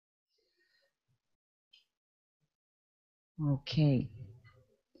Okay.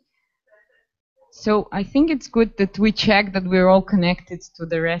 So I think it's good that we check that we're all connected to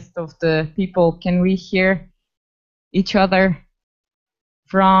the rest of the people. Can we hear each other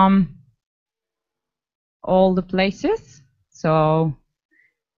from all the places? So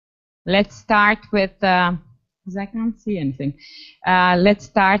let's start with, because I can't see anything. Let's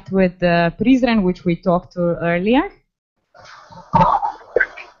start with Prizren, which we talked to earlier.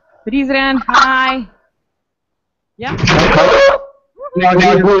 Prizren, hi. Yeah.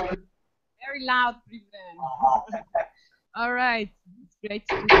 Very loud, Prizren. All right, it's great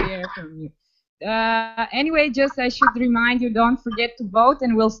to hear from you. Anyway, just I should remind you, don't forget to vote,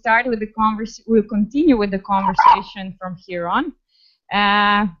 and we'll start with the we'll continue with the conversation from here on.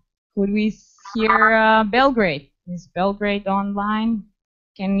 Could we hear Belgrade? Is Belgrade online?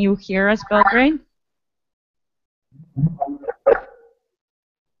 Can you hear us, Belgrade?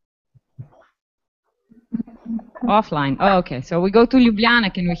 Offline. Oh, okay. So we go to Ljubljana.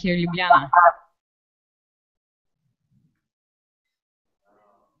 Can we hear Ljubljana?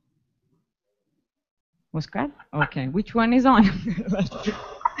 Was cut? Okay. Which one is on?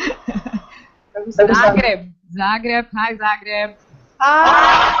 Zagreb. Zagreb. Hi, Zagreb.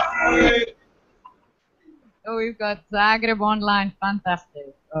 Hi. Oh, we've got Zagreb online.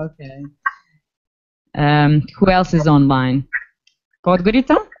 Fantastic. Okay. Who else is online?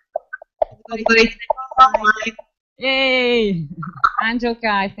 Podgorica? Podgorica. Yay! Angelka,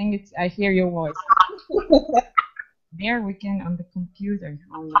 I think I hear your voice. There we can on the computer.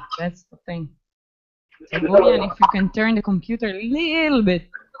 Oh, that's the thing. So Bojan, if you can turn the computer a little bit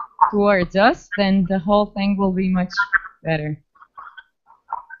towards us, then the whole thing will be much better.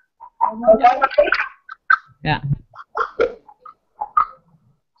 Yeah.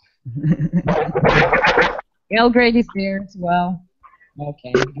 Belgrade is there as well.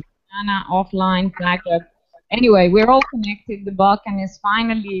 Okay. Anna offline, Zagreb. Anyway, we're all connected. The Balkan is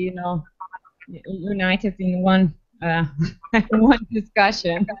finally, united in one one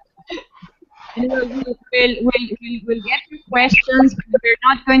discussion. We'll get your questions. We're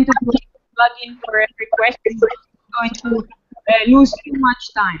not going to plug in for every question. We're going to lose too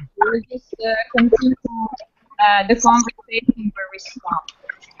much time. We'll just continue the conversation where we stop.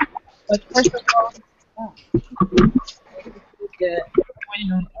 But first of all, the point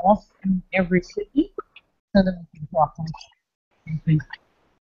off in every city so that we can talk.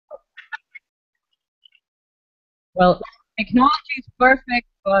 Well, technology is perfect,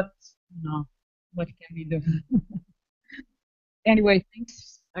 but what can we do? Anyway,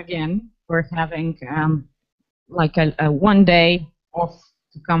 thanks again for having like a 1 day off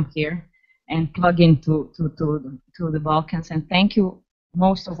to come here and plug into to the Balkans. And thank you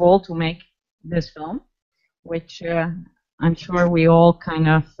most of all to make this film, which I'm sure we all kind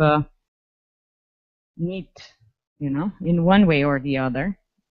of need, in one way or the other.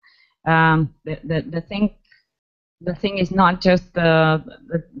 The thing is not just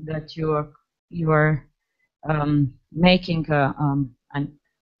that you are making a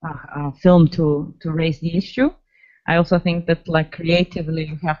film to raise the issue. I also think that, like, creatively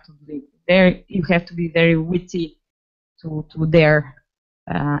you have to be very witty to dare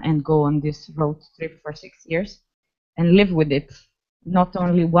and go on this road trip for 6 years and live with it, not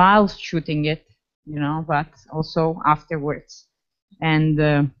only while shooting it, but also afterwards, and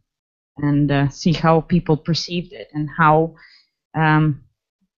see how people perceived it and how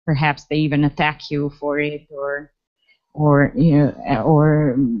perhaps they even attack you for it, or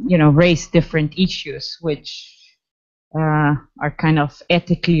raise different issues which are kind of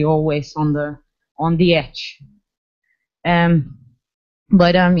ethically always on the edge.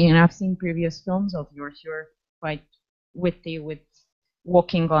 But I mean, I've seen previous films of yours. You're quite witty with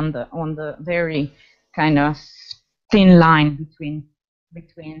walking on the very kind of thin line between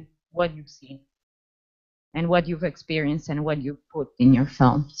what you've seen and what you've experienced and what you put in your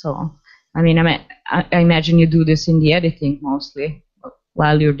film. So, I mean, I imagine you do this in the editing mostly.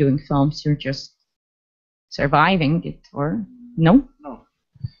 While you're doing films, you're just surviving it, or no? No.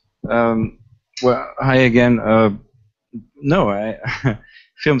 Well, hi again. No,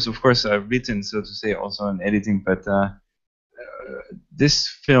 films, of course, are written, so to say, also in editing, but this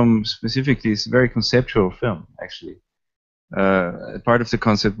film specifically is a very conceptual film, actually. Part of the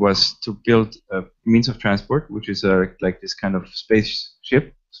concept was to build a means of transport, which is like this kind of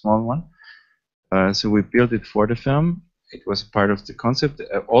spaceship, small one. So we built it for the film. It was a part of the concept.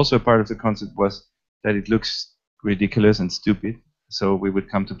 Also a part of the concept was that it looks ridiculous and stupid. So we would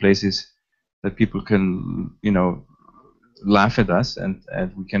come to places that people can, laugh at us, and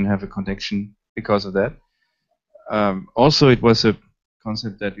we can have a connection because of that. Also, it was a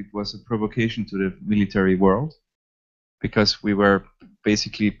concept that it was a provocation to the military world. because we were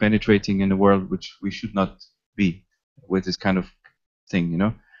basically penetrating in a world which we should not be with this kind of thing, you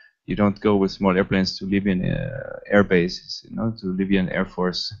know. You don't go with small airplanes to Libyan air bases, you know, to Libyan Air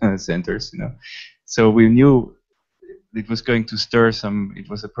Force centers, you know. So we knew it was going to stir some, it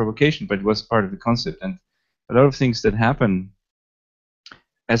was a provocation, but it was part of the concept. And a lot of things that happen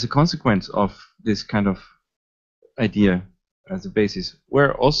as a consequence of this kind of idea as a basis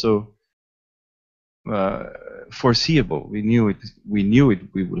were also foreseeable. We knew it.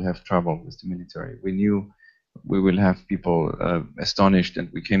 We will have trouble with the military. We knew we will have people astonished,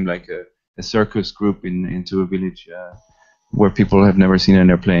 and we came like a circus group into a village where people have never seen an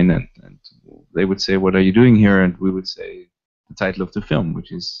airplane, and they would say, "What are you doing here?" And we would say the title of the film,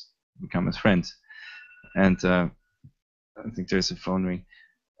 which is "Become as Friends." And I think there's a phone ring,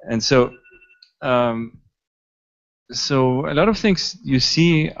 and so so a lot of things you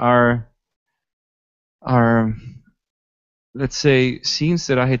see are let's say scenes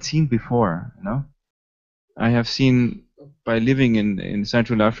that I had seen before, you know. I have seen by living in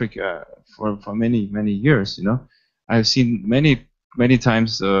Central Africa for many years, you know. I have seen many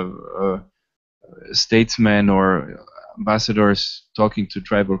times statesmen or ambassadors talking to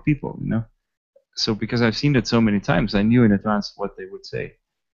tribal people, you know. So because I've seen it so many times, I knew in advance what they would say.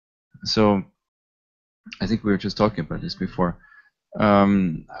 So I think we were just talking about this before.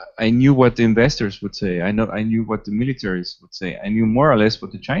 I knew what the investors would say. I knew what the militaries would say. I knew more or less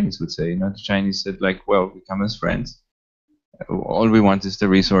what the Chinese would say. You know, the Chinese said like, "Well, we come as friends. All we want is the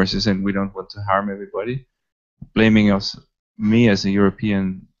resources, and we don't want to harm everybody." Blaming me as a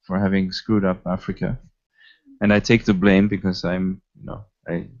European for having screwed up Africa, and I take the blame because I'm, you know,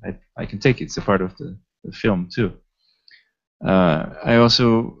 I can take it. It's a part of the film too. I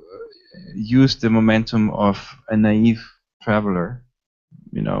also used the momentum of a naive traveler,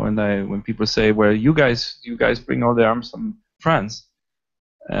 you know, and when people say, "Well, you guys bring all the arms from France,"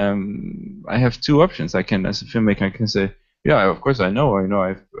 I have two options. I can, as a filmmaker, I can say, "Yeah, of course I know.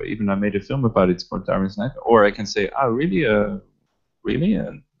 I made a film about it. It's called Darwin's Night." Or I can say, "Ah, really? Really?"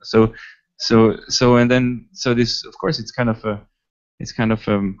 And so this, of course, it's kind of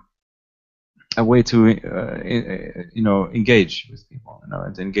a way to you know, engage with people, you know,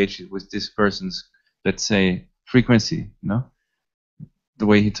 and engage with this person's, let's say, frequency, you know. The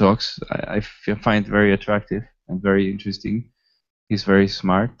way he talks, I find very attractive and very interesting. He's very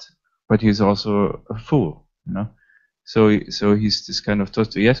smart, but he's also a fool, you know. So he's this kind of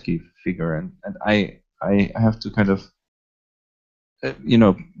Dostoevsky figure, and I have to kind of you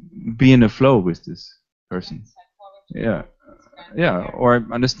know, be in a flow with this person. Yeah. Yeah, or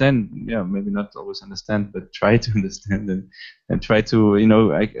understand. Yeah, maybe not always understand, but try to understand and try to, you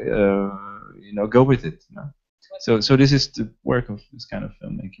know, you know, go with it. You know? So this is the work of this kind of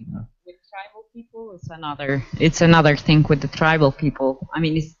filmmaking. You know? With tribal people, it's another thing with the tribal people. I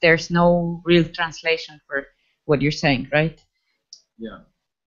mean, there's no real translation for what you're saying, right? Yeah.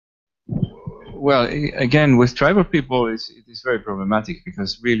 Well, again, with tribal people, it is very problematic,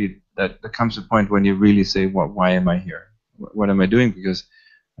 because really there comes a point when you really say, why am I here? What am I doing? Because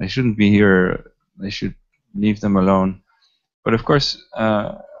I shouldn't be here. I should leave them alone. But of course,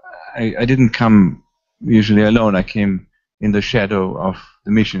 I didn't come usually alone. I came in the shadow of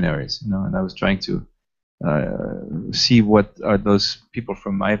the missionaries, you know, and I was trying to see what are those people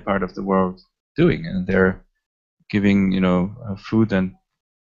from my part of the world doing, and they're giving, you know, food and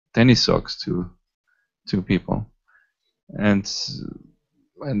tennis socks to people, and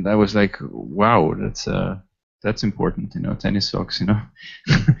I was like, wow, that's important, you know, tennis socks, you know.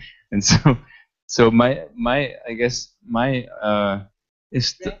 And so my I guess my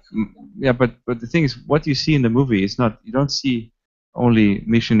is yeah, but the thing is, what you see in the movie is not, you don't see only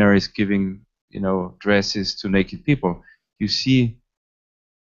missionaries giving, you know, dresses to naked people. You see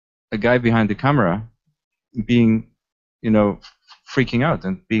a guy behind the camera being, you know, freaking out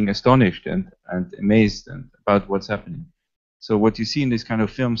and being astonished and amazed and about what's happening. So what you see in these kind of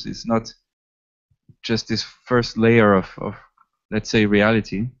films is not just this first layer of let's say,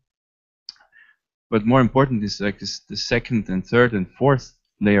 reality, but more important is like this, the second and third and fourth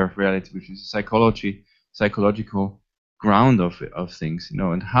layer of reality, which is psychological ground of things, you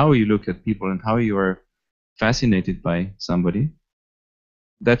know, and how you look at people and how you are fascinated by somebody.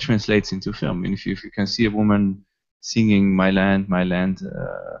 That translates into film. And if you can see a woman singing "My Land, My Land,"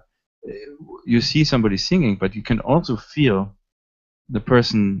 you see somebody singing, but you can also feel the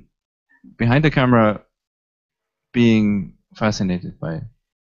person behind the camera being fascinated by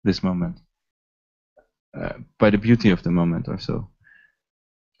this moment, by the beauty of the moment or so.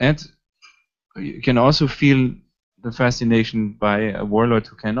 And you can also feel the fascination by a warlord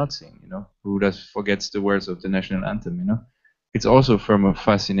who cannot sing, you know. who forgets the words of the national anthem, you know. It's also a form of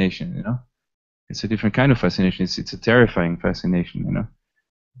fascination, you know. It's a different kind of fascination. It's a terrifying fascination, you know.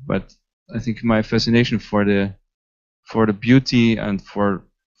 But I think my fascination for the beauty and for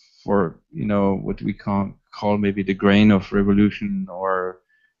you know, what we call maybe the grain of revolution or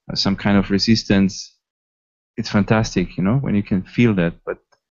some kind of resistance, it's fantastic, you know, when you can feel that. But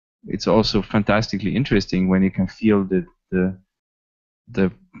it's also fantastically interesting when you can feel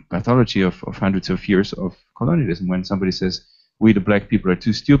the pathology of hundreds of years of colonialism. When somebody says, we the black people are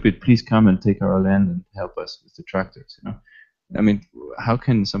too stupid, please come and take our land and help us with the tractors, you know. I mean, how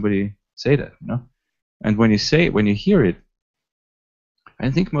can somebody say that, you know? And when you hear it, I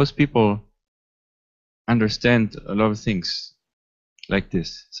think most people understand a lot of things like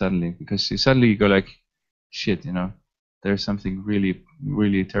this suddenly, because you suddenly go like, shit, you know, there's something really,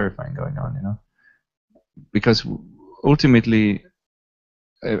 really terrifying going on, you know. Because ultimately,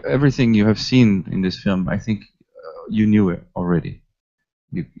 everything you have seen in this film, I think you knew it already.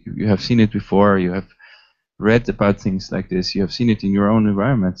 You have seen it before. You have read about things like this. You have seen it in your own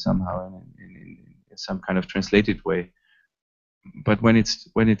environment somehow, in some kind of translated way. But when it's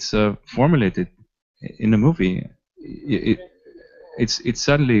formulated in a movie, it's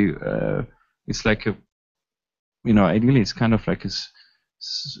suddenly it's like a, you know, ideally it's kind of like a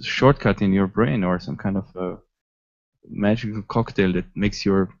shortcut in your brain, or some kind of a magical cocktail that makes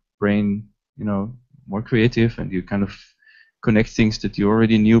your brain, you know, more creative, and you kind of connect things that you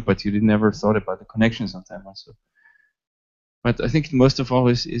already knew, but you never thought about the connections sometimes also. But I think most of all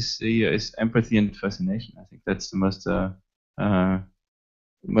is empathy and fascination. I think that's the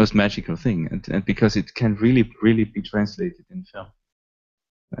most magical thing, and because it can really be translated in film,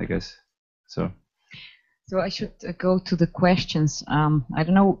 I guess. So I should go to the questions. I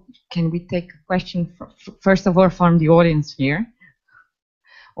don't know, can we take a question first of all from the audience here?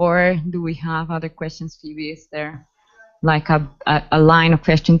 Or do we have other questions, Phoebe? Is there like a line of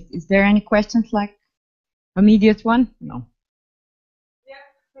questions? Is there any questions, like immediate one? No.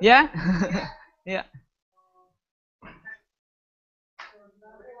 Yeah? Yeah.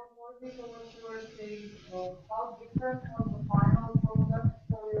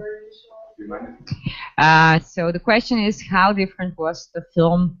 So the question is, how different was the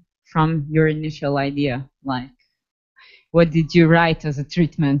film from your initial idea? Like, what did you write as a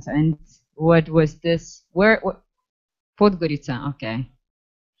treatment, and what was this? Podgorica, okay.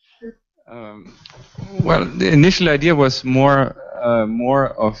 Well, the initial idea was more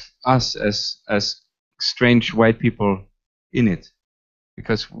of us as strange white people in it,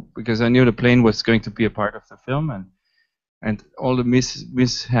 because I knew the plane was going to be a part of the film, and all the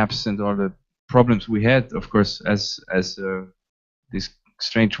mishaps and all the problems we had, of course, as these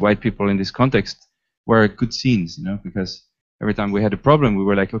strange white people in this context, were good scenes, you know, because every time we had a problem, we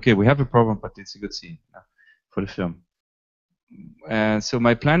were like, okay, we have a problem, but it's a good scene, you know, for the film. And so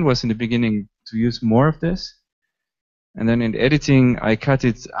my plan was in the beginning to use more of this, and then in editing I cut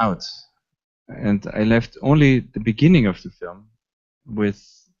it out, and I left only the beginning of the film with,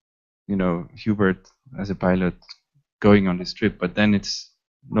 you know, Hubert as a pilot going on this trip, but then it's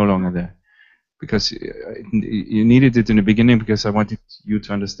no longer there, because you needed it in the beginning because I wanted you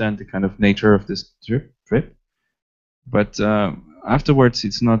to understand the kind of nature of this trip. But afterwards,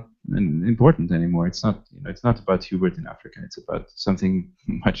 it's not important anymore. It's not, you know, it's not about Hubert in Africa. It's about something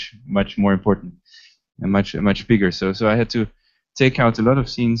much more important and much bigger. So I had to take out a lot of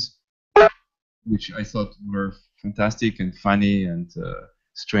scenes which I thought were fantastic and funny and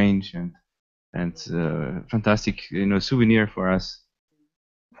strange and fantastic, you know, souvenir for us,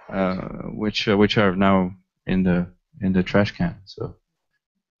 which are now in the trash can. So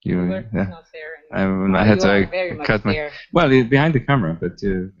you, yeah. I had to cut my behind the camera, but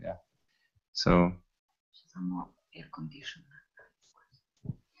yeah. So.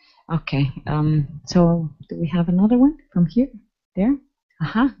 Okay. So do we have another one from here? There?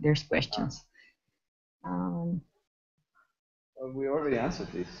 There's questions. We already answered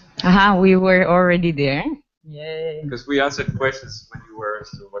this. We were already there. Yay. Because we answered questions when you were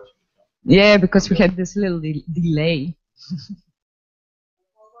still watching the film. Yeah, because we had this little delay.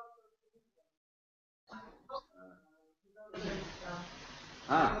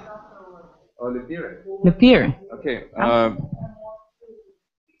 Le Pire. Le Pire. Okay.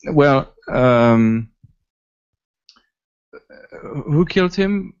 Well, who killed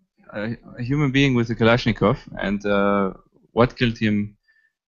him? A human being with a Kalashnikov, and what killed him?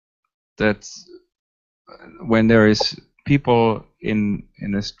 That when there is people in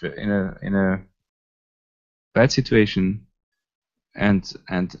a bad situation, and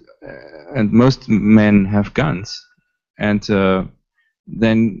most men have guns, and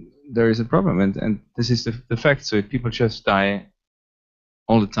then there is a problem, and this is the fact. So people just die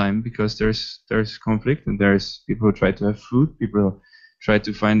all the time because there's conflict, and there's people who try to have food. People try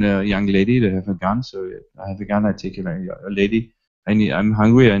to find a young lady that have a gun. So I have a gun, I take a lady. I'm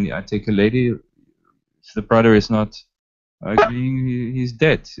hungry, I take a lady. If the brother is not agreeing, he's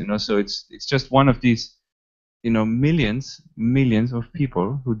dead. So it's just one of these, millions of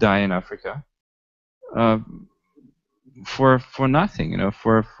people who die in Africa for nothing.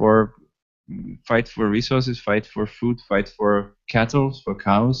 For fight for resources, fight for food, fight for cattle, for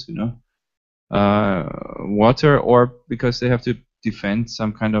cows, water, or because they have to defend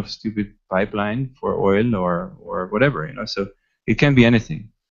some kind of stupid pipeline for oil or whatever, So it can be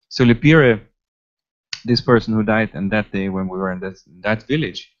anything. So Lipire, this person who died, and that day when we were in that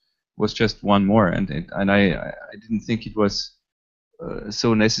village, was just one more, and I didn't think it was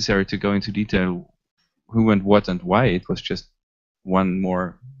so necessary to go into detail who and what and why. It was just one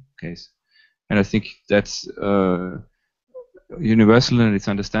more case, and I think that's universal and it's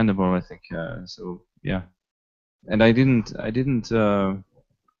understandable. I think so. Yeah, and I didn't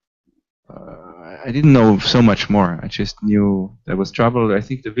know so much more. I just knew there was trouble. I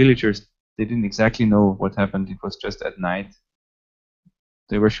think the villagers, they didn't exactly know what happened. It was just at night.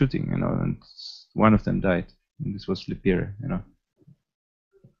 They were shooting, and one of them died. And this was Lipire,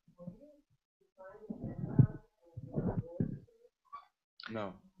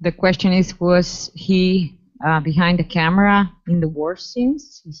 No. The question is, was he behind the camera in the war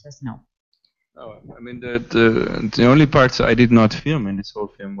scenes? He says no. No, I mean the only parts I did not film in this whole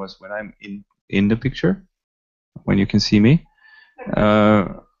film was when I'm in the picture, when you can see me.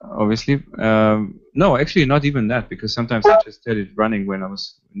 Obviously, no, actually not even that, because sometimes I just had it running when I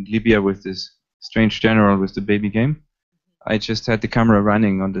was in Libya with this strange general with the baby game. I just had the camera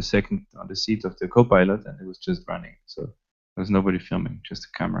running on the seat of the co-pilot, and it was just running. So there was nobody filming, just the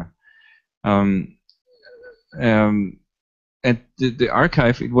camera. And the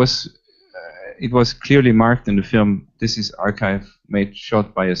archive, it was clearly marked in the film. This is archive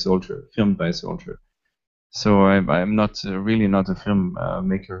shot by a soldier, filmed by a soldier. So I'm not really not a film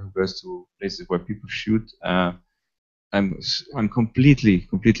maker who goes to places where people shoot. I'm completely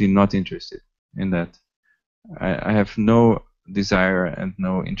not interested in that. I have no desire and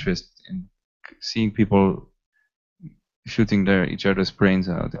no interest in seeing people shooting each other's brains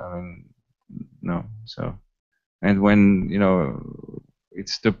out. I mean, no. So, and when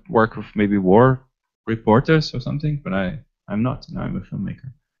it's the work of maybe war reporters or something, but I'm not. I'm a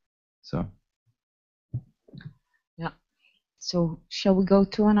filmmaker. So. Yeah. So shall we go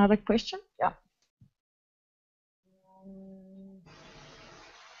to another question? Yeah.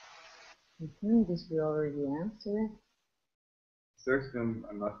 This we already answered. Third film,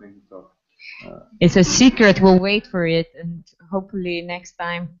 I'm not going to talk. It's a secret. We'll wait for it, and hopefully next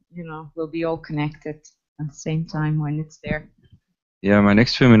time, we'll be all connected at the same time when it's there. Yeah, my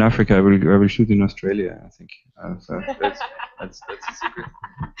next film in Africa, I will shoot in Australia, I think. So that's a secret.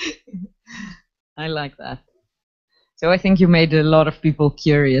 I like that. So I think you made a lot of people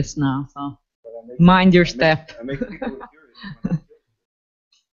curious now. So mind your step. I make people curious.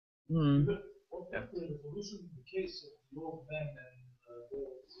 What was the resolution in the case of the old man and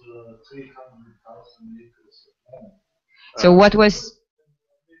those 300,000 acres of land? So what was?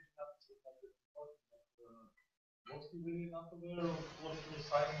 Was he really not aware of what he was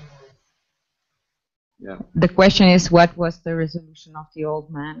signing? Yeah. The question is, what was the resolution of the old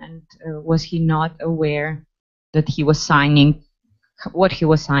man, and was he not aware that he was signing what he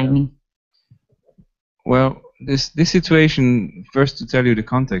was signing? Well, this situation, first to tell you the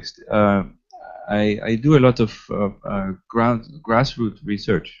context, I do a lot of grassroots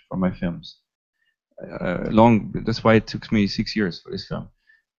research for my films. That's why it took me 6 years for this film.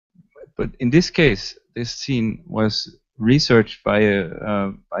 But in this case, this scene was researched by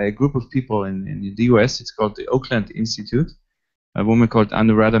a group of people in the US. It's called the Oakland Institute. A woman called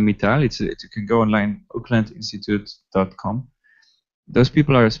Anuradha Mittal. You can go online, oaklandinstitute.com. Those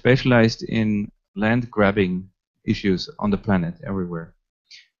people are specialized in land grabbing issues on the planet everywhere.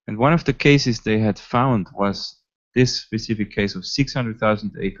 And one of the cases they had found was this specific case of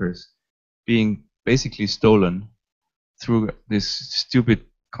 600,000 acres being basically stolen through this stupid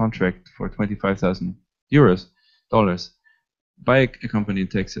contract for $25,000 by a company in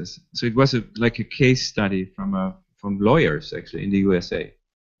Texas. So it was like a case study from lawyers actually in the USA.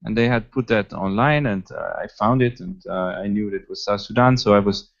 And they had put that online, and I found it, and I knew that it was South Sudan, so I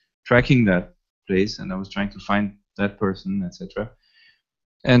was tracking that place, and I was trying to find that person, etc.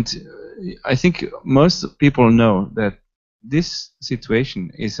 And I think most people know that this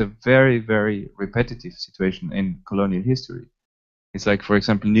situation is a very, very repetitive situation in colonial history. It's like, for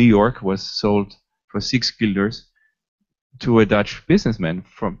example, New York was sold for 6 guilders to a Dutch businessman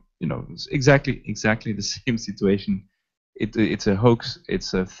from, it's exactly the same situation. It's a hoax,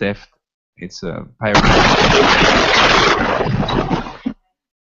 it's a theft, it's a pirate.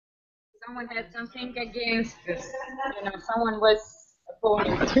 Someone had something against this. Someone was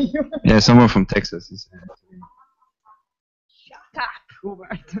opposing to you. Yeah, someone from Texas. Shut up,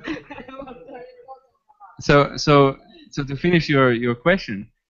 Hubert. So to finish your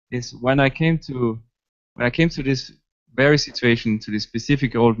question is when I came to this very situation, to this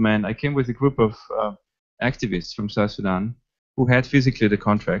specific old man, I came with a group of activists from South Sudan who had physically the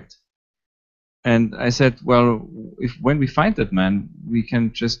contract, and I said, well, when we find that man, we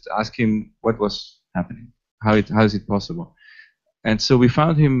can just ask him what was happening, how is it possible, and so we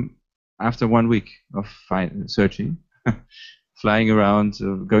found him after 1 week of searching, flying around,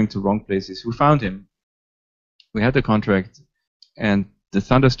 going to wrong places. We found him. We had the contract, and the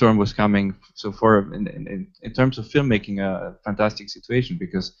thunderstorm was coming. So in terms of filmmaking, a fantastic situation,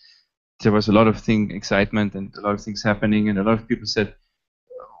 because there was a lot of excitement and a lot of things happening, and a lot of people said,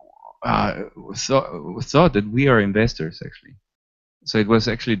 thought that we are investors actually. So it was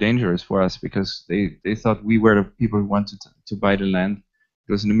actually dangerous for us because they thought we were the people who wanted to buy the land.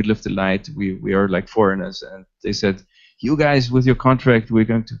 It was in the middle of the night. We are like foreigners, and they said, you guys, with your contract, we're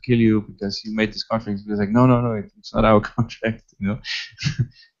going to kill you because you made this contract. We was like, no, it's not our contract. It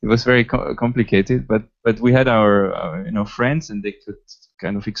was very complicated, but we had our friends, and they could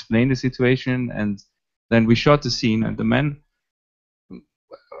kind of explain the situation. And then we shot the scene, and the man,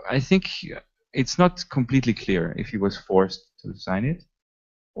 I think it's not completely clear if he was forced to sign it,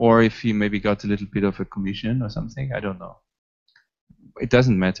 or if he maybe got a little bit of a commission or something. I don't know. It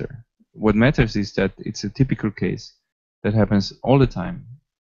doesn't matter. What matters is that it's a typical case that happens all the time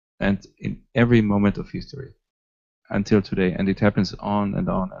and in every moment of history until today, and it happens on and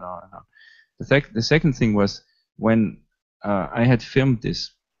on and on and on. The second thing was when I had filmed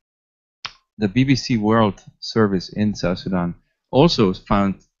this, the BBC World Service in South Sudan also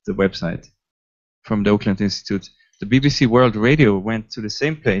found the website from the Oakland Institute. The BBC World Radio went to the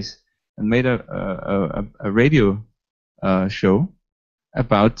same place and made a radio show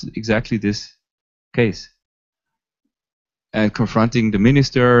about exactly this case. And confronting the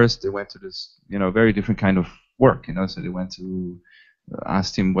ministers, they went to this, very different kind of work, So they went to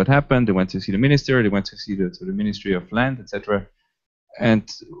ask him what happened. They went to see the minister. They went to see the Ministry of Land, etc.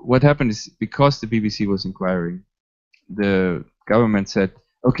 And what happened is, because the BBC was inquiring, the government said,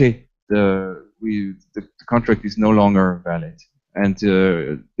 okay, the contract is no longer valid, and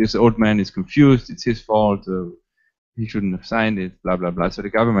this old man is confused. It's his fault. He shouldn't have signed it. Blah blah blah. So the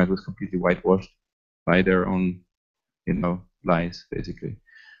government was completely whitewashed by their own lies, basically.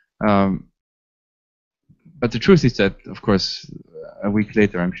 But the truth is that, of course, a week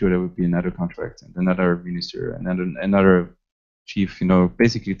later, I'm sure there would be another contract and another minister and another chief,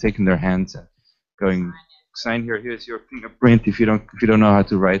 basically taking their hands and going, sign here. Here's your fingerprint. If you don't know how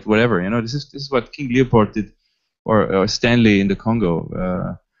to write, whatever. This is what King Leopold did, or Stanley in the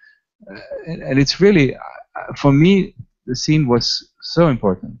Congo. And it's really, for me, the scene was so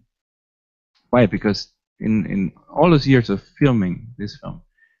important. Why? Because in all those years of filming this film,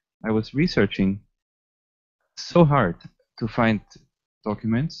 I was researching so hard to find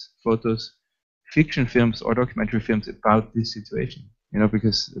documents, photos, fiction films or documentary films about this situation.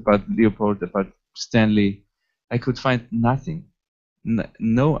 Because about Leopold, about Stanley, I could find nothing,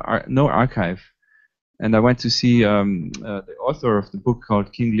 no archive. And I went to see the author of the book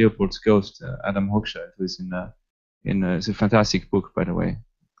called King Leopold's Ghost, Adam Hochschild, who is it's a fantastic book, by the way,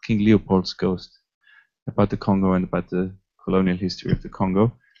 King Leopold's Ghost, about the Congo and about the colonial history of the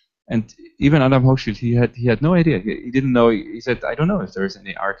Congo. And even Adam Hochschild, he had no idea. He didn't know. He said, I don't know if there is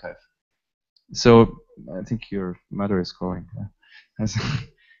any archive. So I think your mother is calling.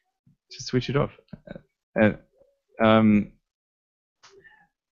 Just switch it off.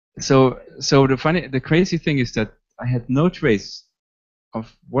 So the crazy thing is that I had no trace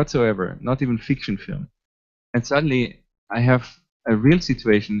of whatsoever, not even fiction film. And suddenly I have a real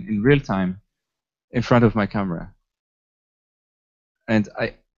situation in real time in front of my camera. And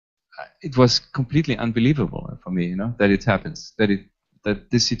it was completely unbelievable for me, that it happens, that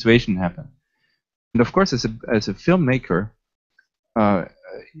this situation happened. And of course, as a filmmaker,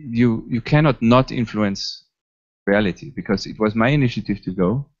 you cannot not influence reality, because it was my initiative to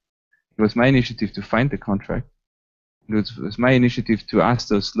go. It was my initiative to find the contract. It was my initiative to ask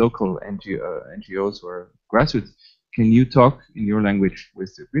those local NGOs or grassroots, can you talk in your language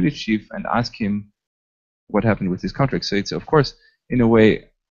with the village chief and ask him what happened with this contract? So it's, of course, in a way,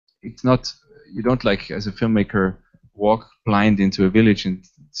 it's not, you don't, like as a filmmaker, walk blind into a village and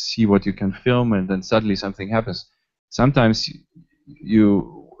see what you can film, and then suddenly something happens. Sometimes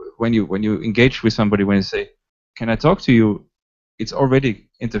when you engage with somebody, when you say, "Can I talk to you?" it's already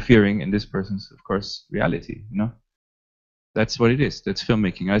interfering in this person's, of course, reality. That's what it is. That's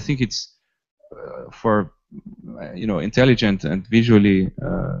filmmaking. I think it's for intelligent and visually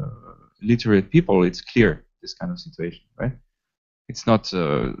literate people. It's clear, this kind of situation, right? It's not.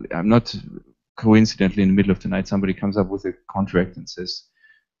 I'm not coincidentally in the middle of the night somebody comes up with a contract and says,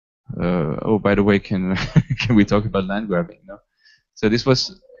 "Oh, by the way, can can we talk about land grabbing?" So this was,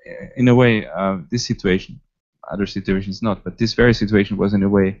 in a way, this situation. Other situations not, but this very situation was, in a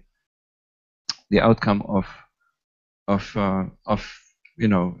way, the outcome of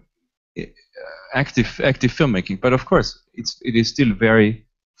active filmmaking. But of course, it is still very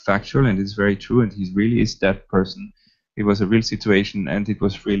factual, and it's very true, and he really is that person. It was a real situation, and it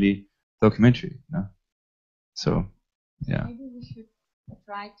was really documentary. So, yeah. Maybe we should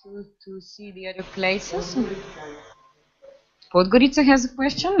try to see the other places. Podgorica has a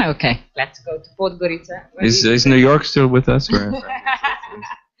question? Okay, let's go to Podgorica. Is New York still with us?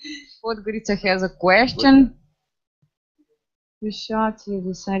 Podgorica has a question. The shots you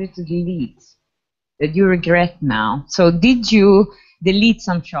decided to delete that you regret now. So did you delete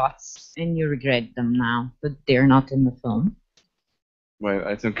some shots and you regret them now, but they're not in the film? Well,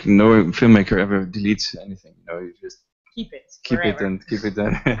 I think no filmmaker ever deletes anything. You just keep it and keep it.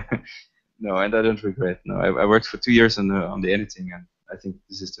 No, and I don't regret. No, I worked for 2 years on the editing, and I think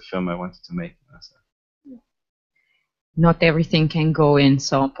this is the film I wanted to make. So. Not everything can go in.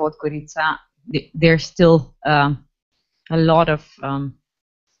 So Podgorica, there's still a lot of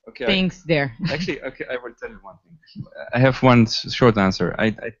things there. Actually, okay, I will tell you one thing. I have one short answer.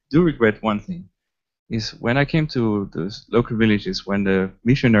 I do regret one thing. Is when I came to those local villages, when the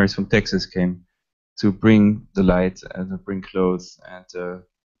missionaries from Texas came to bring the light and to bring clothes and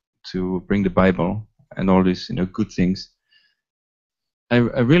to bring the Bible and all these good things, I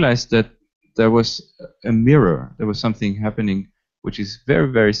realized that there was a mirror. There was something happening which is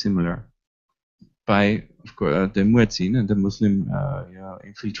very, very similar by, of course, the Muezzin and the Muslim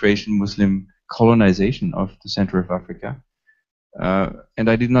infiltration, Muslim colonization of the center of Africa. And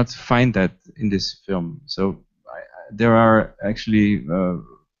I did not find that in this film. So there are actually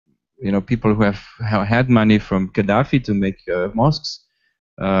people who have had money from Gaddafi to make mosques,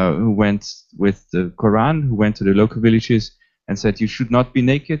 who went with the Quran, who went to the local villages and said, you should not be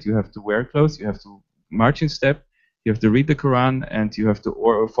naked, you have to wear clothes, you have to march in step, you have to read the Quran, and you have to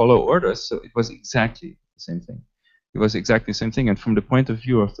follow orders. So it was exactly the same thing. It was exactly the same thing. And from the point of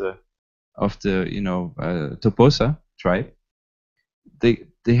view of the Toposa tribe,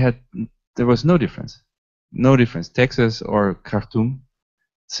 there was no difference. No difference. Texas or Khartoum,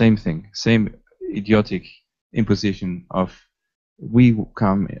 same thing. Same idiotic imposition of, we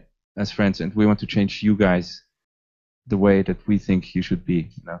come as friends and we want to change you guys the way that we think you should be.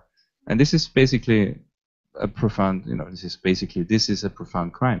 And this is basically a profound, this is a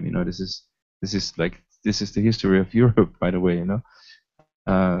profound crime. This is the history of Europe, by the way. And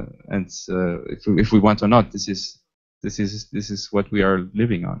if we want or not, this is what we are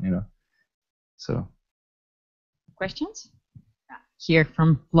living on. So. Questions? Here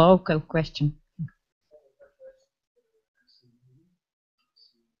from local question.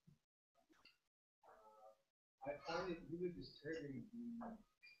 I find it really disturbing the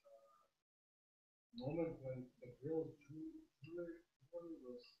moment when the girls jewelry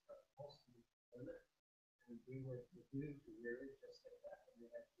was mostly toilet, and they were forbidden to wear it just like that, and they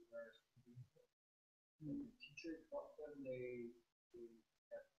had to wear a uniform. And the teacher taught them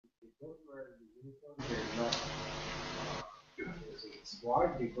that if they don't wear the uniform, they're not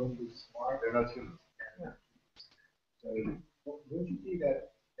smart. They don't do smart. They're not human. Yeah. So don't you think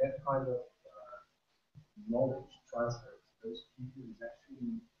that kind of knowledge transfer to those people is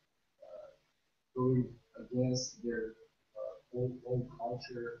actually going against their own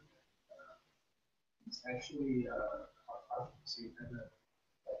culture? It's actually how to say, kind of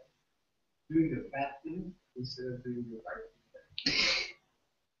doing the bad thing instead of doing the right thing.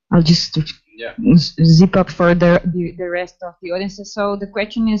 I'll just zip up for the rest of the audience. So the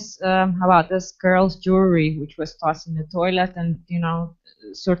question is about this girl's jewelry, which was tossed in the toilet, and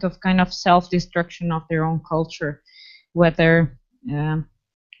sort of kind of self-destruction of their own culture. Whether,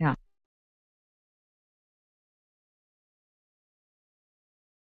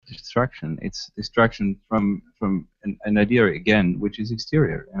 Destruction. It's destruction from an idea again, which is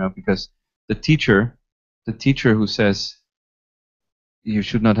exterior. Because the teacher who says you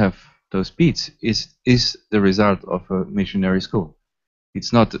should not have those beads is the result of a missionary school.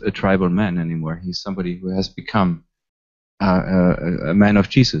 It's not a tribal man anymore. He's somebody who has become a man of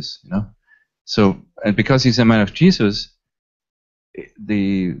Jesus, you know. So, and because he's a man of Jesus,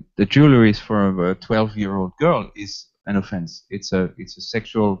 the jewelry for a 12-year-old girl is an offense. It's a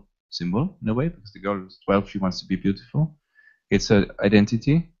sexual symbol in a way, because the girl is 12, she wants to be beautiful. It's an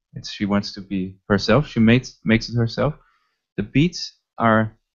identity. She wants to be herself. She makes it herself. The beads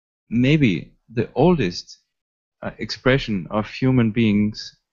are maybe the oldest expression of human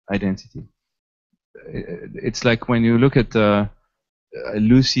beings' identity. It's like when you look at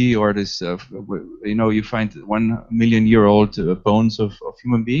Lucy, or this, you know, you find 1 million year old bones of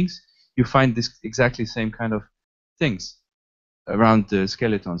human beings. You find this exactly same kind of things around the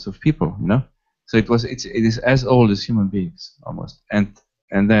skeletons of people, you know. So it is as old as human beings almost. And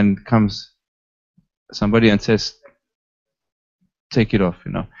then comes somebody and says, take it off,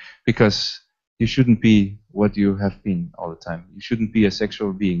 you know, because you shouldn't be what you have been all the time. You shouldn't be a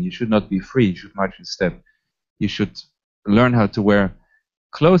sexual being. You should not be free. You should march in step. You should learn how to wear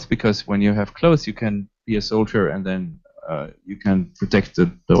clothes, because when you have clothes, you can be a soldier, and then you can protect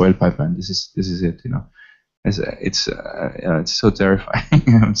the oil pipeline. This is it, you know. It's so terrifying.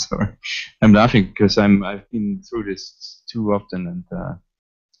 I'm sorry. I'm laughing because I've been through this too often, and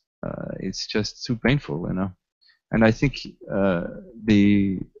it's just too painful, you know. And I think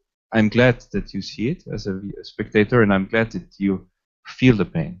I'm glad that you see it as a spectator, and I'm glad that you feel the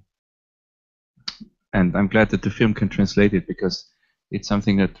pain. And I'm glad that the film can translate it, because it's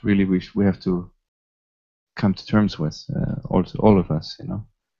something that really we have to come to terms with, all of us, you know.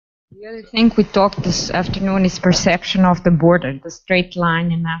 The other thing we talked this afternoon is perception of the border, the straight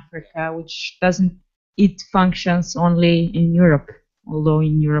line in Africa, which it functions only in Europe. Although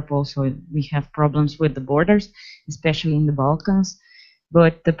in Europe also we have problems with the borders, especially in the Balkans.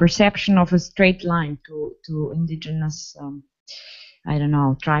 But the perception of a straight line to indigenous, I don't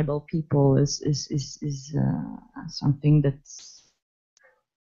know, tribal people is something that's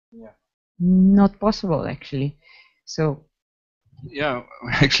not possible, actually. So. Yeah,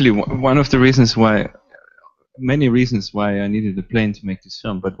 actually, one of the reasons why, many reasons why I needed a plane to make this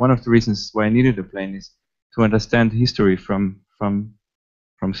film, but one of the reasons why I needed a plane is to understand history from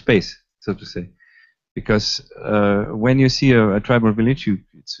space, so to say. Because when you see a tribal village,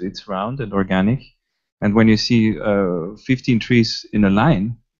 it's round and organic, and when you see 15 trees in a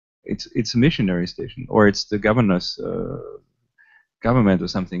line, it's a missionary station, or it's the governor's government or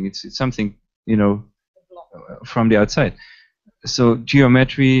something. It's something, you know, from the outside. So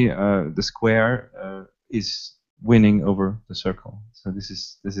geometry, the square is winning over the circle. So this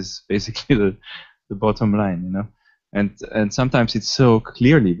is basically the bottom line, you know. And sometimes it's so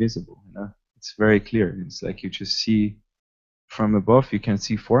clearly visible, you know. It's very clear. It's like you just see from above. You can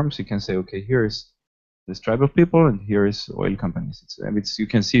see forms. You can say, okay, here is this tribal people, and here is oil companies. You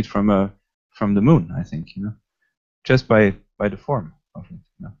can see it from the moon, I think, you know, just by the form of it,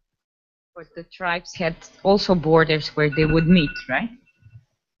 you know. But the tribes had also borders where they would meet, right?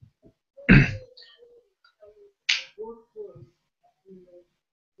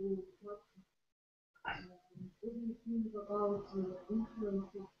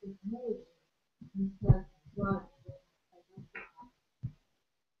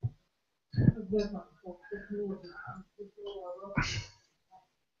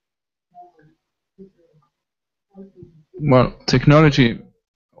 Well, technology.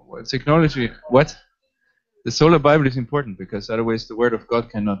 What? The solar Bible is important, because otherwise the word of God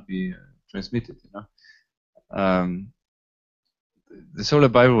cannot be transmitted, you know. The solar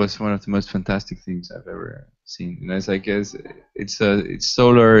Bible was one of the most fantastic things I've ever seen. You know, it's like it's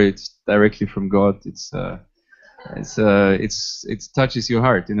solar. It's directly from God. It touches your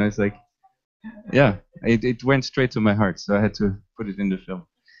heart. You know, it's like, yeah, it went straight to my heart. So I had to put it in the film.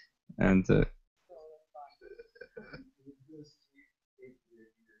 And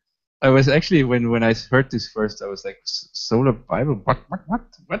I was actually, when I heard this first, I was like, solar Bible, what?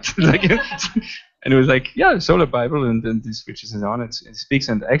 Like, and it was like, yeah, solar Bible, and then this switches it on, it speaks.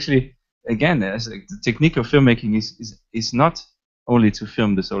 And actually, again, as like, the technique of filmmaking is not only to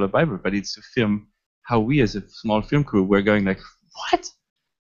film the solar Bible, but it's to film how we as a small film crew were going like, what?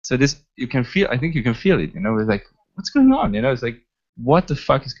 So this, you can feel, I think you can feel it, you know, it's like, what's going on? You know, it's like, what the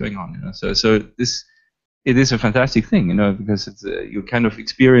fuck is going on? You know, so this, it is a fantastic thing, you know, because it's you kind of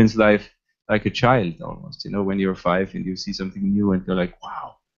experience life like a child almost, you know, when you're 5 and you see something new and you're like,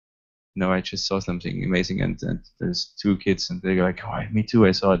 wow, you know, I just saw something amazing, and there's 2 kids and they're like, oh, me too,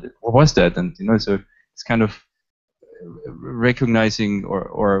 I saw it. What was that? And you know, so it's kind of recognizing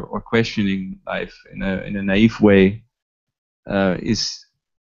or questioning life in a naive way is,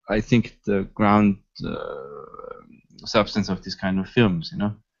 I think, the ground substance of this kind of films, you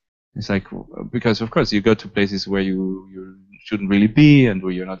know. It's like, because of course you go to places where you shouldn't really be and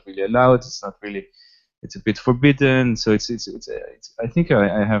where you're not really allowed. It's not really, it's a bit forbidden. So it's I think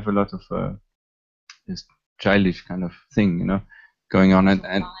I have a lot of this childish kind of thing, you know, going on,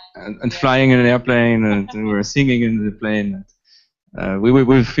 and flying in an airplane, and we were singing in the plane. We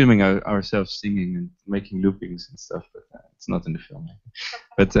were filming ourselves singing and making loopings and stuff, but it's not in the film.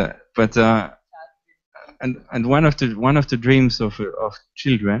 And one of the dreams of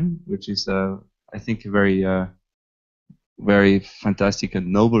children, which is I think a very fantastic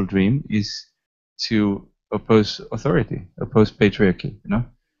and noble dream, is to oppose authority, oppose patriarchy. You know,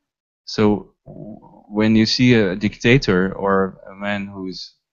 so when you see a dictator or a man who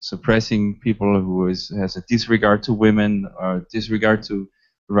is suppressing people, who has a disregard to women or disregard to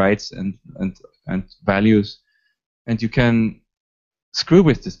rights and values, and you can screw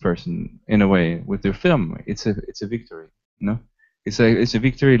with this person in a way with your film, it's a victory. You know, it's a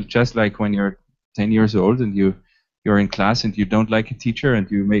victory, just like when you're 10 years old and you're in class and you don't like a teacher and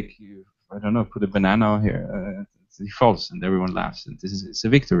you I don't know, put a banana here, he falls and everyone laughs, and it's a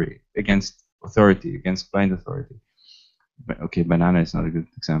victory against authority, against blind authority. Okay, banana is not a good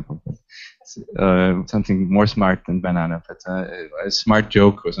example, but something more smart than banana, but a smart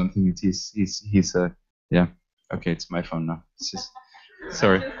joke or something. He's yeah. Okay, it's my phone now. It's just,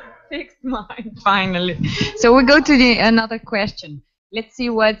 sorry. Fixed mine finally. So we go to another question. Let's see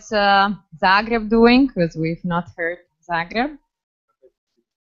what's Zagreb doing, because we've not heard Zagreb.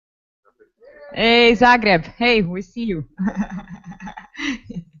 Hey Zagreb, hey, we see you.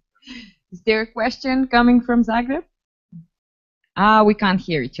 Is there a question coming from Zagreb? We can't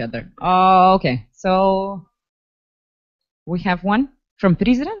hear each other. Oh, okay. So we have one from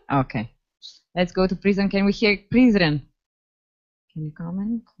Prizren? Okay. Let's go to Prizren. Can we hear Prizren? Can you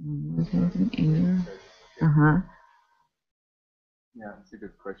comment? Yeah, it's a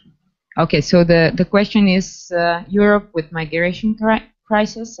good question. Okay, so the question is Europe with migration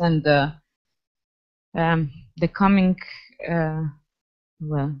crisis and the coming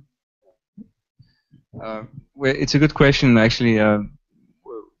well, it's a good question actually.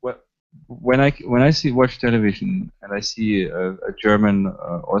 When I watch television and I see a German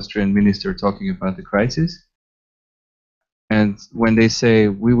Austrian minister talking about the crisis, and when they say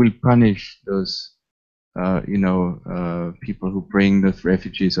we will punish those people who bring the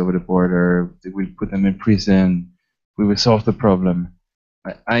refugees over the border, we will put them in prison, we will solve the problem,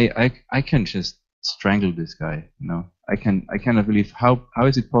 I can just strangle this guy. You know, I cannot believe how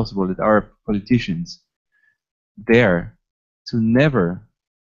is it possible that our politicians dare to never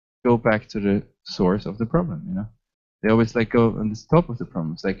go back to the source of the problem. You know, they always like go on the top of the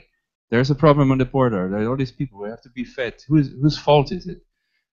problem. It's like there's a problem on the border. There are all these people who have to be fed. Whose fault is it?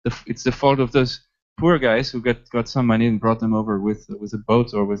 It's the fault of those poor guys who got some money and brought them over with a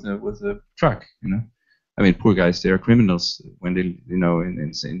boat or with a truck. You know, I mean, poor guys, they are criminals when they, you know, in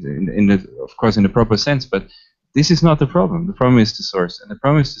the, of course, in the proper sense. But this is not the problem. The problem is the source, and the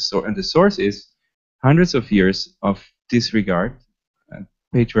problem is the source, and the source is hundreds of years of disregard,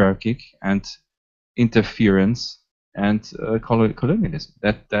 patriarchy, and interference, and colonialism.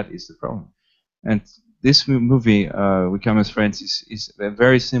 That is the problem. And this movie, We Come as Friends, is a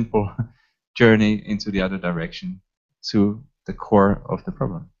very simple journey into the other direction, to the core of the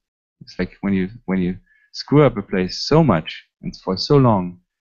problem. It's like when you screw up a place so much and for so long,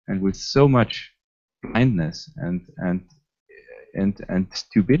 and with so much blindness and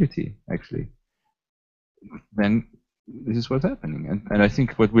stupidity, actually, then this is what's happening. And I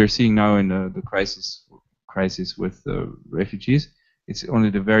think what we're seeing now in the crisis with refugees, it's only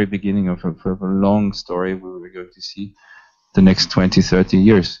the very beginning of a long story where we're going to see the next 20, 30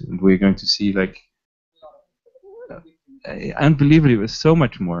 years. And we're going to see, like, unbelievably, so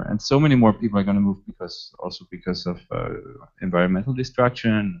much more, and so many more people are going to move because of environmental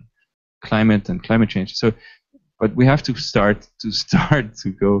destruction, climate change. So, but we have to start to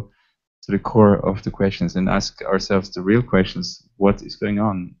go to the core of the questions and ask ourselves the real questions: what is going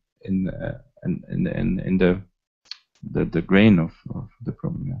on in the grain of the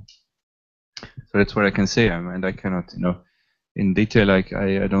problem? Yeah. So that's what I can say, and I cannot, in detail. Like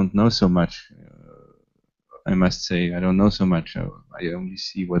I don't know so much. I must say I don't know so much. I only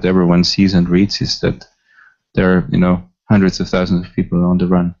see what everyone sees and reads, is that there are hundreds of thousands of people on the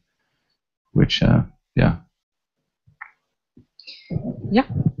run, which yeah. Yeah.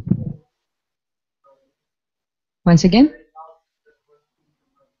 Once again?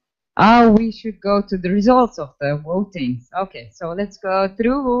 We should go to the results of the votings. Okay, so let's go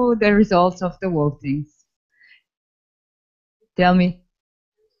through the results of the votings. Tell me.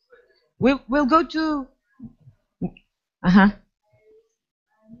 We'll go to...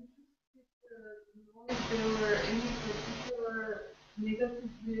 there were any particular negative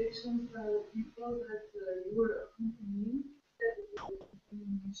reactions by the people that you were accompanying,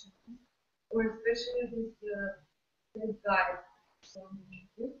 or especially this guy?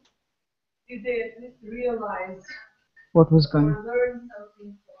 Did they at least realize what was going on? Or learn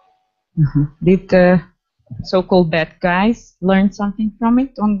something from it? Did the so-called bad guys learn something from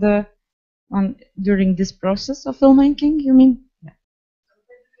it during this process of filmmaking? You mean? Yeah.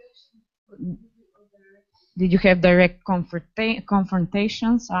 Did you have direct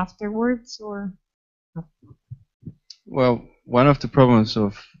confrontations afterwards, or? Well, one of the problems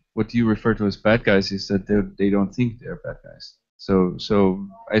of what you refer to as bad guys is that they don't think they're bad guys. So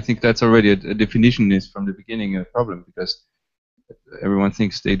I think that's already a definition is from the beginning a problem, because everyone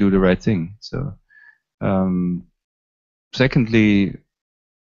thinks they do the right thing. So secondly,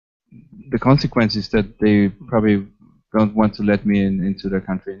 the consequence is that they probably don't want to let me into their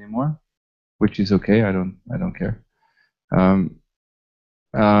country anymore, which is okay. I don't care. And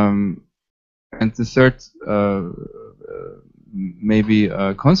the third maybe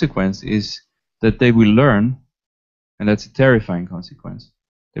consequence is that they will learn, and that's a terrifying consequence.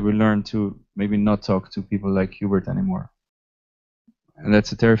 They will learn to maybe not talk to people like Hubert anymore, and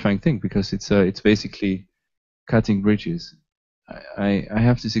that's a terrifying thing, because it's basically cutting bridges. I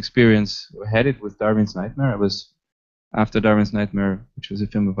have this experience. I had it with Darwin's Nightmare. I was after Darwin's Nightmare, which was a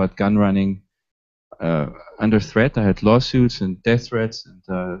film about gun running, under threat. I had lawsuits and death threats and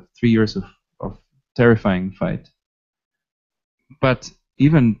 3 years of terrifying fight. But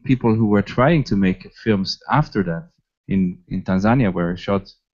even people who were trying to make films after that, in Tanzania, where I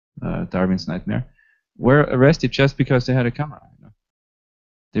shot Darwin's Nightmare, were arrested just because they had a camera. You know?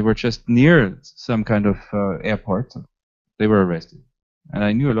 They were just near some kind of airport. They were arrested, and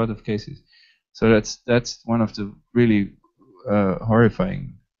I knew a lot of cases. So that's one of the really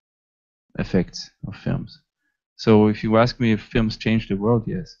horrifying effects of films. So if you ask me if films change the world,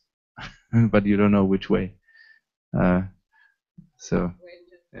 yes, but you don't know which way. So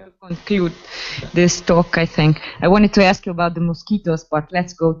yeah. To conclude this talk, I think I wanted to ask you about the mosquitoes, but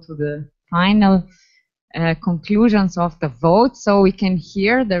let's go to the final conclusions of the vote, so we can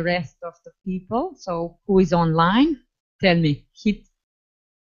hear the rest of the people. So who is online? Tell me. Hit.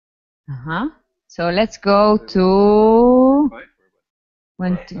 So let's go to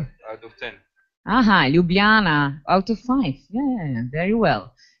 1, 2. Out of 10. Ljubljana out of 5. Yeah, very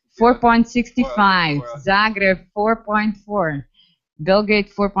well. 4.65. Zagreb 4.4. Belgrade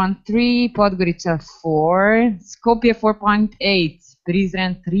 4.3. Podgorica 4. Skopje 4.8.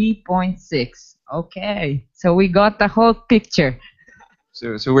 Prizren 3.6. Okay, so we got the whole picture.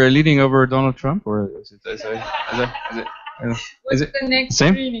 So we're leading over Donald Trump, or is it What's the next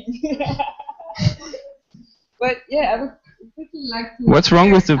same? screening? But yeah, I would quickly like to. What's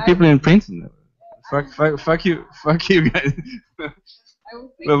wrong with the people in Princeton? Fuck you guys. I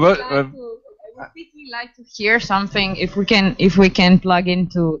would quickly like to hear something, if we can plug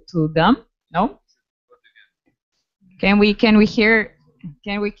into them. No? Can we hear?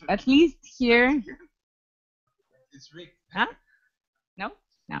 Can we at least hear? It's rigged. Huh? No?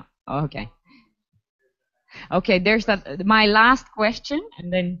 No. Okay. Okay, there's my last question,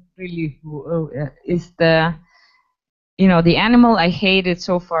 and then really is the animal I hated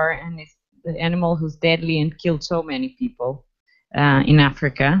so far, and it's the animal who's deadly and killed so many people in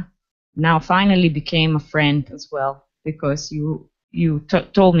Africa, now finally became a friend as well, because you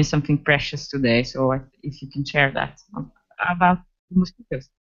told me something precious today. So if you can share that about mosquitoes.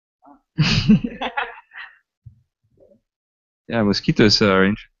 Yeah, mosquitoes are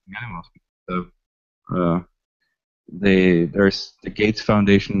interesting animals. There's the Gates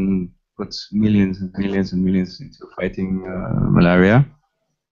Foundation puts millions and millions and millions into fighting malaria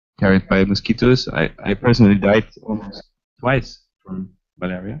carried by mosquitoes. I personally died almost twice from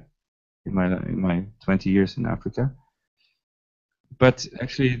malaria in my 20 years in Africa. But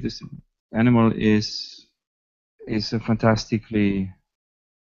actually, this animal is a fantastically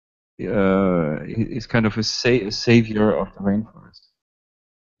is kind of a savior of the rainforest,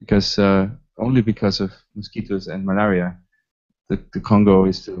 because only because of mosquitoes and malaria, the Congo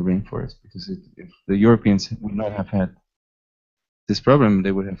is still a rainforest. Because if the Europeans would not have had this problem,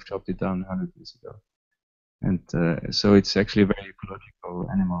 they would have chopped it down 100 years ago. And so it's actually a very ecological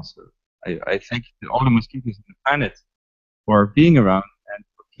animal. So I thank all the mosquitoes on the planet for being around and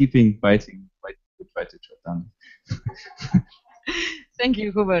for keeping biting to try to chop down. Thank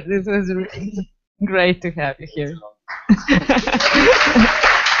you, Hubert. This was really great to have you here.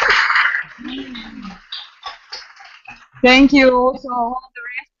 Thank you also all the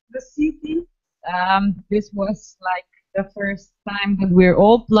rest of the city. This was like the first time that we're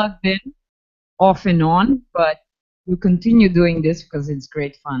all plugged in off and on, but we continue doing this because it's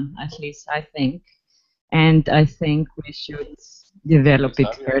great fun, at least I think. And I think we should develop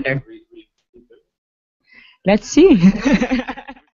it further. Let's see.